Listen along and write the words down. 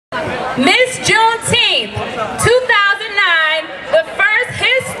Miss Juneteenth 2009, the first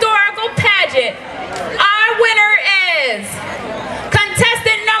historical pageant. Our winner is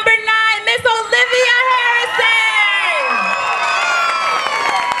contestant number 9, Miss Olivia Harrison.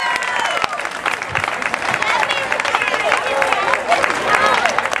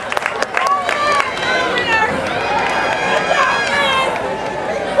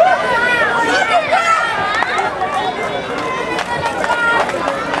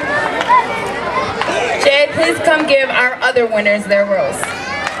 Please come give our other winners their rose.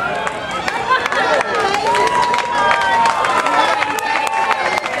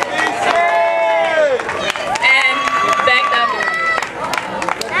 And back up.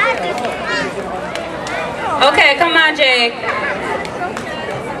 Okay, come on, Jake.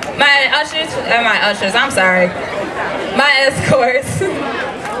 My ushers, I'm sorry. My escorts.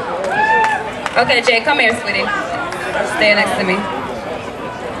 Okay, Jake, come here, sweetie. Stay next to me.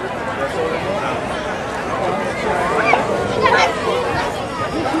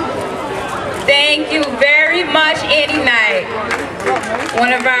 Thank you very much, Annie Knight,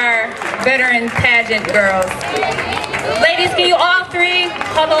 one of our veteran pageant girls. Ladies, can you all three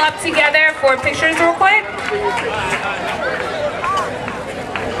huddle up together for pictures real quick?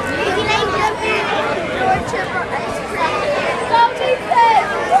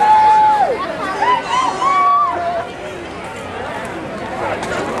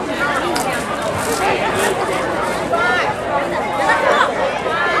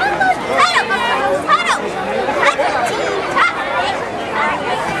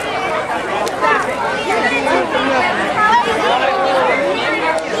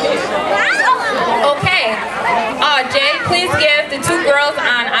 Jay, please give the two girls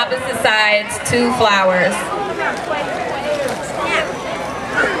on opposite sides 2 flowers.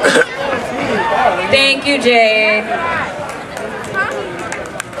 Thank you, Jay.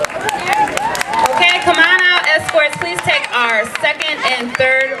 Okay, come on out, escorts. Please take our 2nd and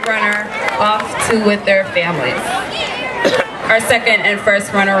 3rd runner off with their families. Our 2nd and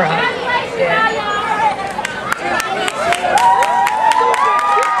 1st runner-up. Yeah.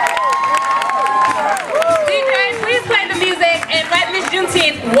 And let Miss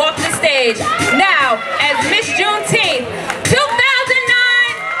Juneteenth walk the stage. Now, as Miss Juneteenth 2009,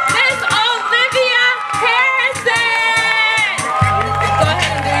 Miss Olivia Harrison. Go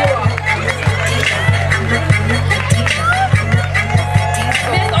ahead and do your walk.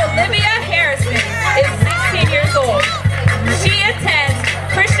 Miss Olivia Harrison is 16 years old. She attends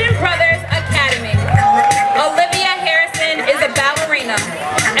Christian Brothers Academy. Olivia Harrison is a ballerina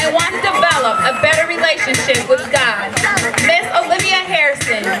and wants to develop a better relationship with God. Miss Olivia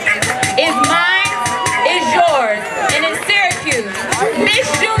Harrison is mine, is yours, and in Syracuse, Miss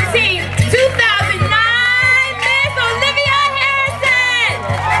Juneteenth 2009, Miss Olivia Harrison!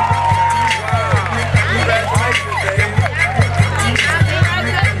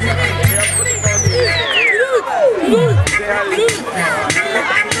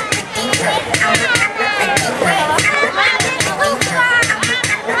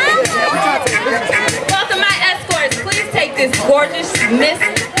 Welcome my escorts, please take this gorgeous Miss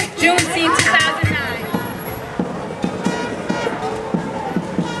Juneteenth 2009.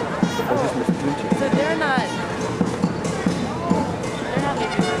 So they're not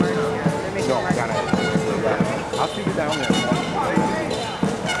making the words here. They're making the words. I'll see you down there.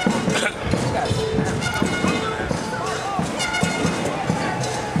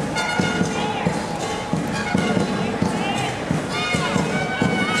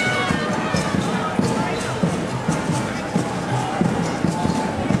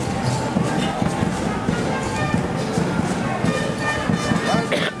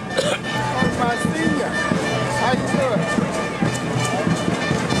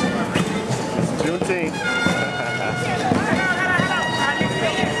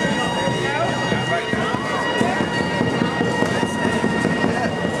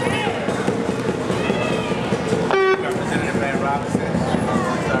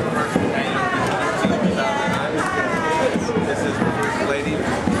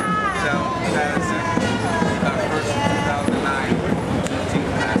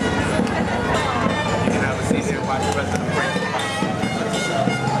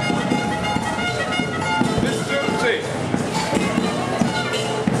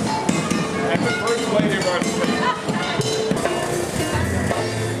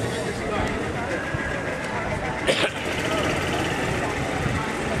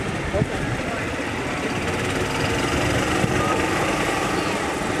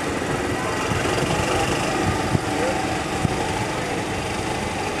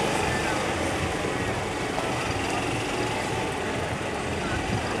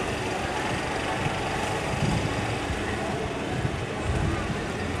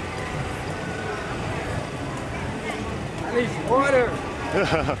 Order.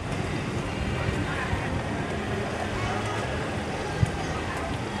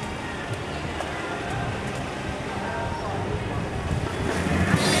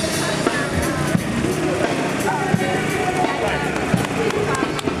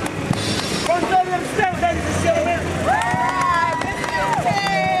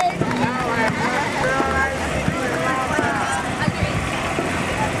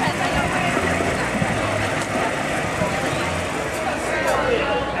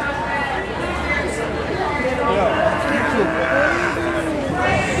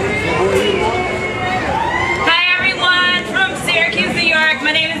 Hi everyone, from Syracuse, New York.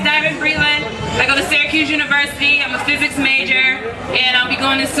 My name is Diamond Breland. I go to Syracuse University. I'm a physics major, and I'll be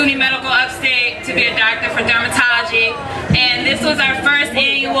going to SUNY Medical Upstate to be a doctor for dermatology. And this was our first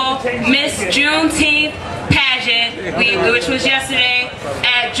annual Miss Juneteenth Pageant, which was yesterday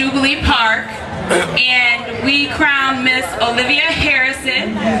at Jubilee Park. And we crowned Miss Olivia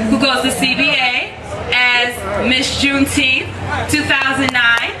Harrison, who goes to CBA, as Miss Juneteenth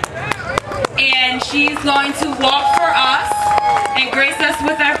 2009. And she's going to walk for us and grace us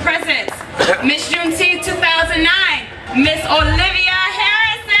with our presence. Miss Juneteenth 2009, Miss Olivia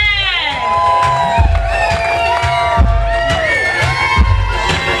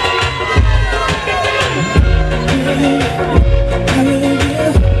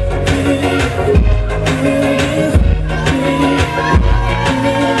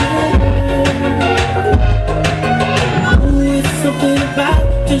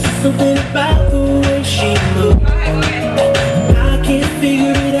Something about the way she moves. I can't figure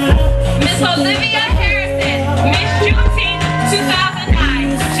it out. Miss Olivia Harrison, Miss Juneteenth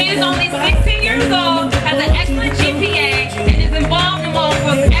 2009. She is only 16 years old, has an excellent GPA, and is involved in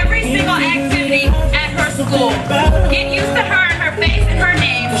almost every single activity at her school. Get used to her and her face and her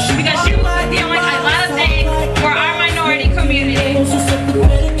name, because she will be doing a lot of things for our minority community.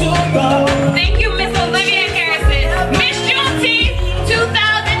 Thank you, Miss Olivia Harrison. Miss Juneteenth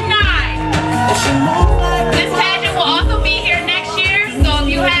 2009. This pageant will also be here next year, so if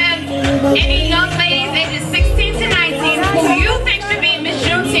you have any young ladies ages 16 to 19 who you think should be Miss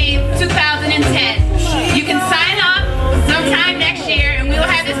Juneteenth 2010, you can sign up sometime next year, and we will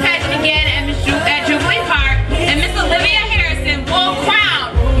have this pageant again at Jubilee Park, and Miss Olivia Harrison will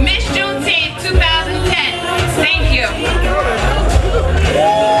crown Miss Juneteenth 2010. Thank you.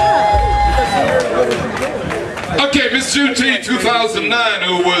 Okay, Miss Juneteenth 2009,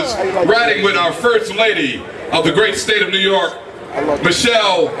 who was riding with our First Lady of the great state of New York,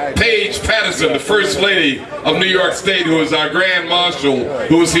 Michelle Page Patterson, the First Lady of New York State, who is our Grand Marshal,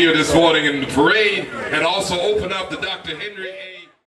 who was here this morning in the parade, and also opened up the Dr. Henry A.